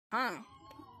Huh.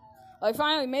 I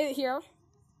finally made it here.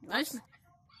 Nice.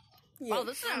 Yeah. Oh,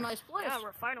 this is a nice place. Yeah,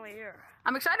 we're finally here.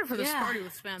 I'm excited for this party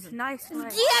with spamtons. Nice. Yeah,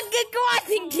 get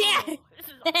going, yeah. This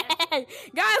is amazing.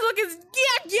 Guys, look, it's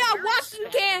Where's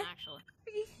Washington. Spamton, actually?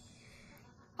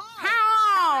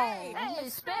 How? Hey,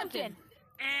 Spamton.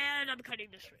 And I'm cutting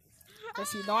the strings.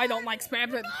 Chris, you know I don't like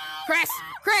Spamton.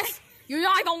 Chris, you know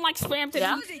I don't like Spamton.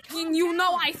 Yeah? You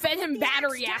know I fed him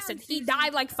battery acid. He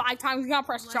died like 5 times. We gotta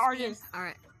press charges.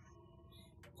 Alright.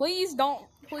 Please don't.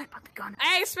 Please. Put the gun.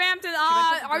 Hey, Spamton, put the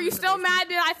gun are in you the still basement? mad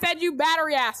that I fed you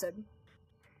battery acid?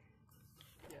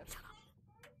 Yes.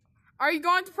 Are you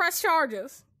going to press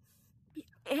charges?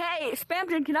 Hey,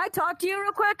 Spamton, can I talk to you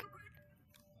real quick?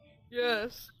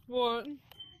 Yes. What?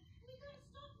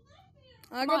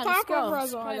 Go on, talk let's with go.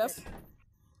 President, I Let's guess.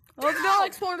 Let's go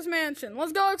explore this mansion.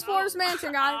 Let's go explore this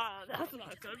mansion, guys. That's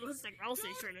not good. Looks like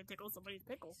Elsie's trying to tickle somebody's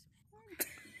pickles.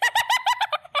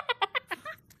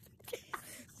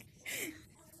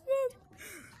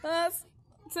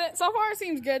 So far it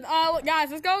seems good. Look, guys,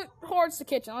 let's go towards the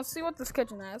kitchen. Let's see what this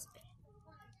kitchen has.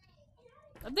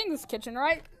 I think this kitchen,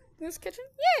 right? This kitchen?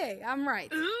 Yay, I'm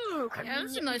right. Ooh, Yeah,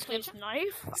 that's a nice kitchen.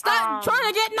 knife. Stop trying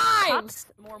to get knives!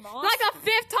 More moss. Like the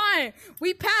 5th time!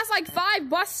 We passed like 5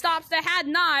 bus stops that had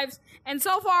knives, and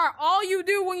so far, all you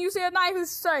do when you see a knife is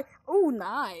say, ooh,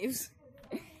 knives.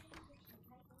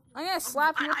 I'm gonna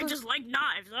slap you with I this- just like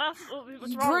knives, huh?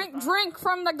 What's wrong with that? drink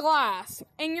from the glass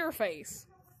in your face.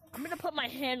 I'm gonna put my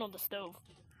hand on the stove.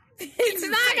 It's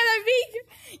not gonna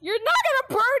be. You're not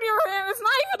gonna burn your hand. It's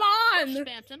not even on.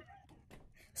 Spamton.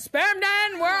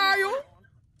 Spamton, where are you?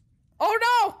 Oh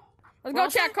no! Let's go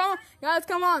Rossi? check. Come on, guys,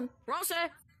 come on. Rose.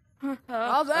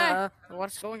 Rose.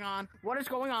 What's going on? What is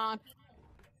going on?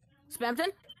 Spamton?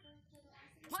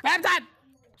 Spamton.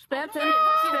 Spamton?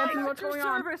 Spamton, what's going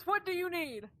on? Service. What do you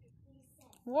need?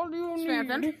 What do you need?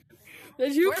 Spamton?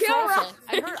 Did you Where's kill Rose?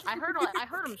 Rose? I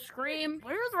heard him scream.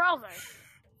 Where's Rose?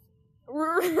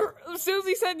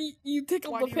 Susie said you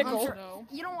tickled the pickle. know?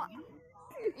 You know what?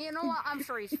 You know what? I'm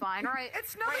sure he's fine, alright?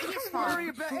 It's nothing He's to fine. worry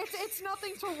about. It's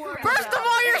nothing to worry First about. of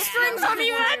all, your strings don't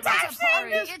even attach.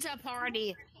 It's a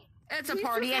party. It's a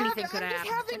party. Anything could I'm happen. just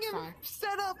having It's him fine.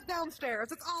 set up downstairs.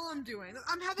 That's all I'm doing.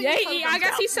 I'm having. Yeah, him set up I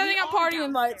guess he's setting up party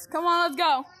invites. Come on, let's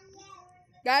go.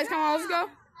 Guys, come on, let's go.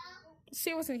 Let's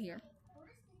see what's in here.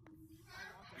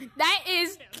 That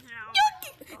is.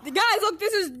 Guys, look,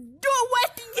 this is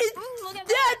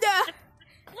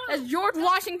That's George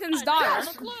Washington's daughter.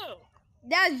 That's a clue.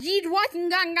 That's George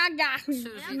Washington.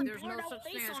 Susie, there's no Blurred out such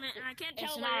face thing as on it, and I can't it's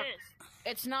tell not- what it is.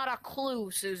 It's not a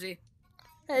clue, Susie.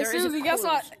 Hey, There is a Susie, guess clue.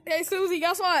 what? Hey, Susie,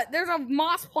 guess what? There's a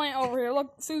moss plant over here.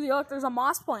 Look, Susie, look, there's a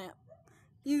moss plant.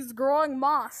 He's growing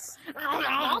moss.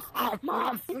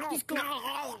 Mom. Hey,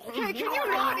 can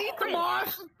you not eat the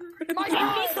moss? My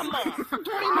Eat the moss! moss.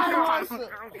 Don't eat my moss!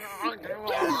 Get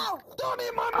out! Don't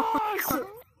eat my moss!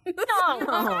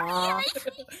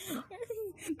 No.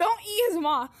 Don't eat his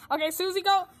moss. Okay, Susie,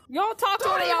 go talk to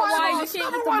her Don't eat about my why you moss! can't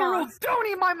Number eat the one moss. rule, don't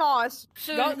eat my moss!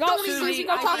 Go, Susie,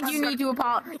 go I talk think to you her. need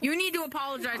to you need to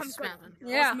apologize to Spamton.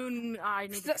 Yeah. Moon, I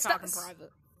need to Stop- talk in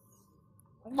private.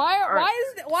 Why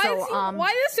So,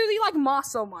 does Susie like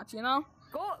moss so much, you know?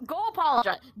 Go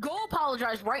apologize. Go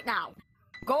apologize right now.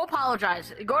 Go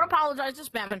apologize. Go to apologize to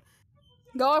Spamton.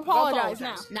 Go Go apologize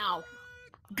now. Now.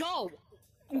 Go.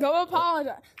 Go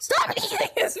apologize. Stop eating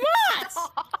his moss!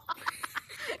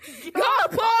 Go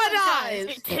apologize!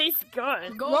 It tastes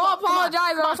good. Go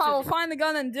apologize or else I will Susie. find the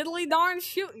gun and diddly darn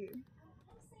shoot you.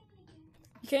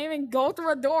 You can't even go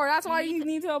through a door. That's why you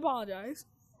need to apologize.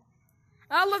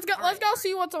 Let's go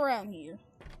see what's around here.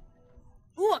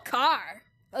 Ooh, a car.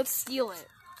 Let's steal it.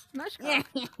 Nice car.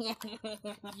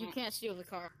 You can't steal the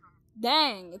car.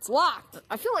 Dang, it's locked.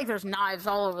 I feel like there's knives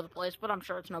all over the place, but I'm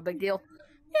sure it's no big deal.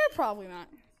 Yeah, probably not.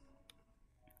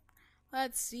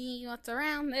 Let's see what's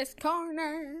around this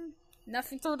corner.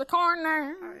 Nothing through the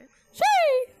corner. Alright.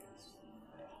 Shee!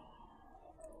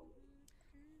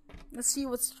 Let's see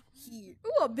what's here.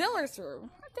 Ooh, a billiards room.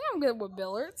 I think I'm good with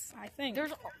billiards. I think.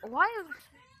 Why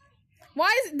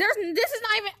is This is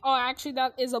not even. Oh, actually,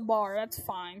 that is a bar. That's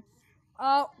fine.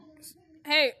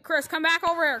 Hey, Chris, come back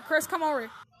over here. Chris, come over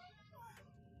here.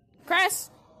 Chris,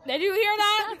 did you hear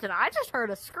that? Spamton? I just heard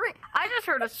a scream. I just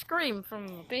heard a scream from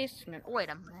the basement. Wait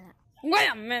a minute. Wait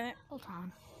a minute. Hold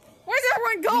on. Where's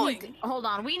everyone going? Hold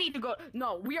on. We need to go.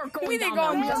 No, we are going We need down to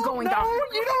go there. We are going down.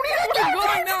 You don't need to We're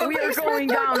going down. We are going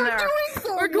down there.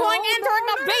 We're going entering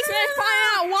the basement and find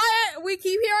out why we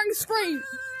keep hearing screams.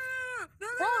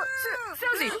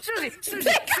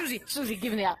 Susie,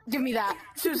 give me that. Give me that.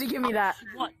 Susie, give me that.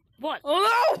 What?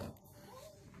 Oh no!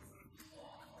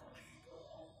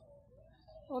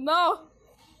 Oh no!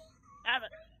 Have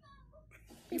it.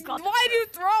 You got Why'd you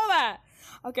throw that?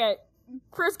 Okay,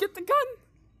 Chris, get the gun.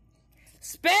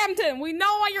 Spamton, we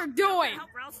know what you're doing. Help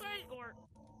Rousey, or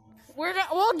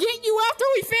We'll get you after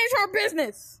we finish our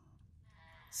business.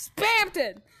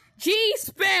 Spamton. G.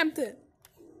 Spamton.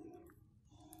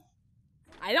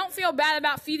 I don't feel bad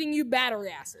about feeding you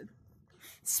battery acid.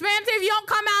 Spamton, if you don't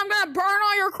come out, I'm gonna burn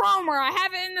all your chromer. I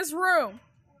have it in this room.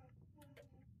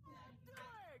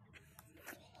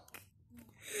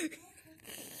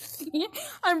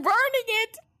 I'm burning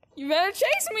it. You better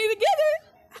chase me to get it.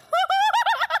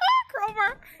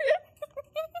 Chromer.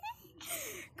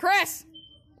 Chris.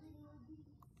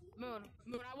 Moon,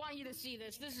 I want you to see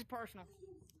this. This is personal.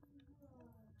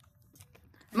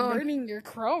 Burning your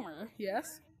chromer,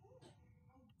 yes.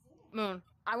 Moon,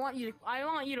 I want you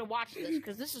to watch this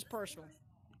because this is personal.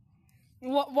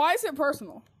 Why is it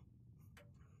personal?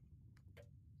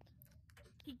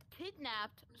 He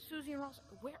kidnapped Susie and Ross.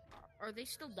 Where are they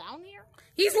still down here?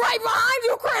 He's right behind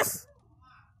you, Chris.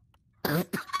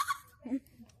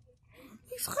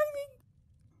 He's hiding.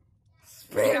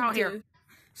 Get out here.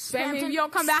 Spamton, if you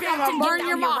don't come back, I'm gonna burn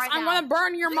your moss. I'm gonna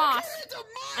burn your moss.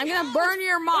 I'm gonna burn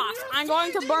your moss. I'm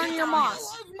going to burn your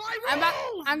moss.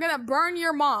 I'm gonna burn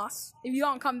your moss if you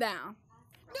don't come down.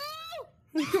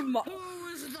 No!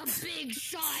 Who's the big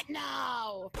shot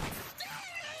now?